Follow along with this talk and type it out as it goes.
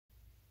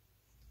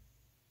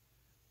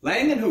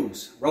Lang and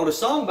Hoos wrote a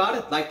song about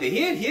it like the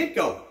hit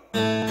go.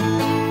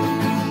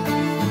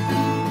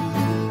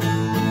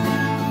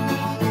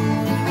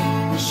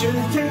 We should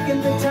have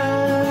taken the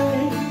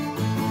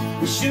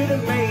time, we should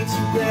have made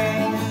some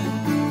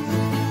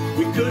plans.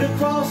 We could have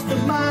crossed the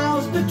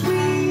miles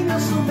between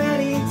us so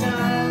many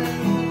times.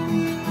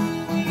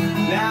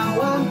 Now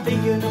I'm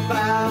thinking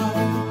about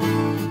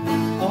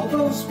all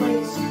those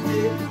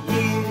wasted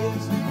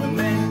years,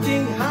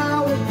 lamenting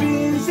how a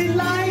busy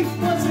life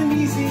wasn't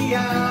easy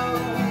out.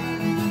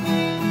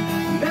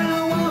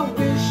 Now I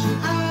wish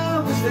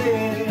I was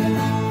there,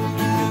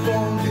 if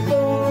only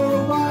for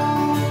a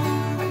while.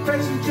 I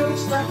crack some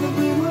jokes like when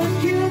we were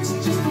kids,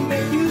 just to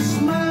make you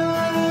smile.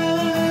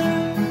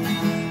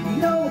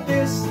 Know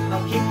this,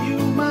 I'll keep you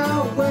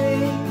my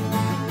way,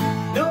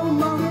 no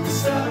longer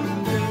beside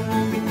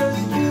you, because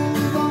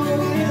you'll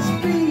always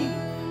be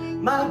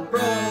my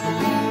brother.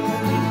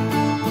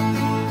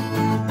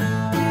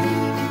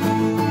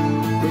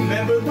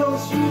 Remember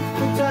those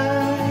youthful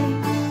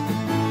times,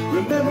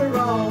 remember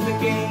all the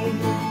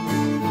games,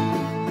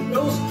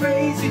 those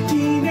crazy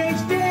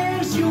teenage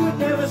dares, you would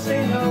never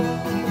say no.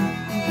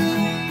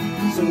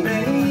 So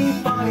many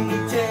funny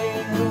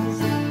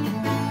tales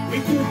we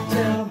could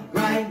tell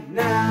right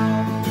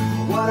now,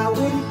 what I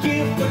wouldn't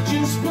give for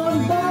just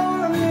one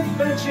more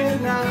adventure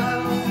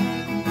now.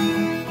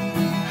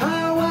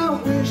 How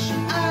I wish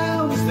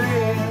I was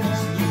there,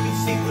 so you could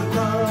see the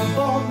love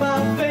on my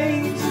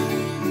face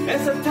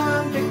as our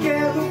time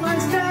together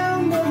winds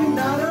down. No, you're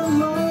not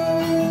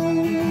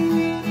alone,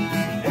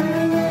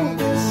 and all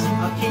this,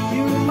 I'll keep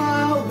you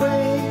my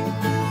way,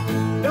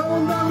 no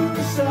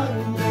longer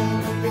Sunday,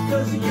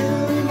 because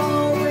you'll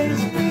always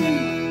be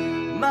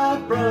my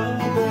brother.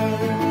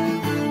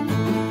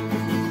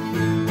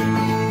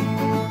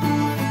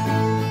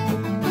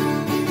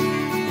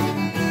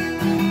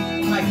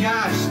 My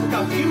gosh, look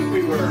how cute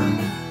we were.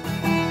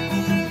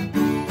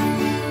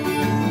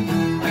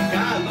 My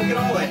God, look at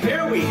all the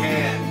hair we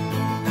had.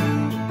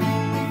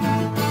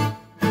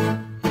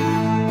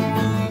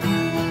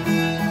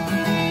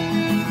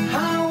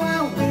 How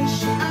I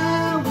wish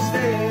I was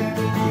there,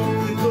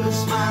 you could put a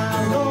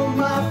smile on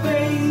my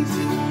face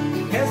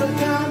as our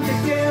time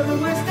together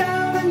winds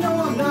down. I know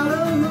I'm not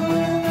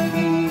alone,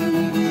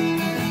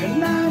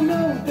 and I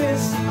know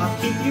this, I'll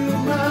keep you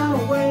my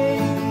way,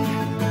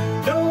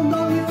 no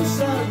longer for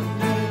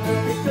Sunday,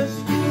 because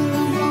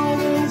you'll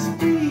always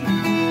be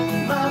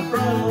my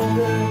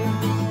brother.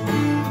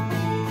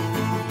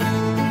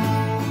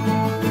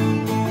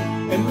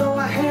 And though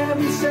I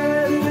haven't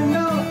said it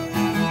enough,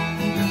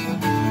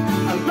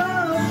 I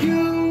love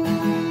you,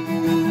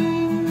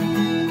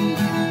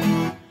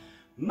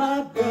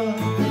 my brother.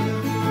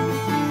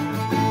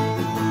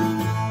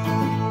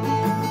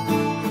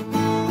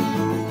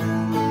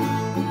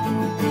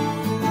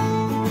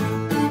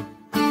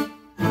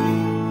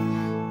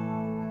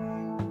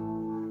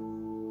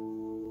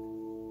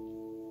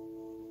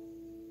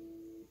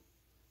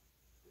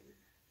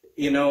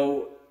 You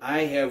know,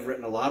 I have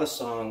written a lot of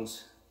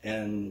songs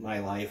in my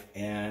life,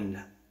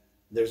 and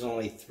there's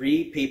only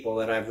 3 people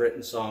that I've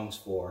written songs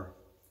for.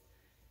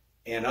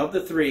 And of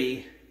the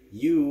 3,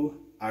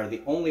 you are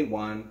the only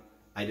one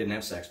I didn't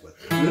have sex with.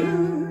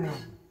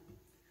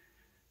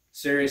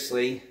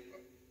 Seriously,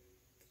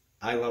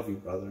 I love you,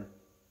 brother.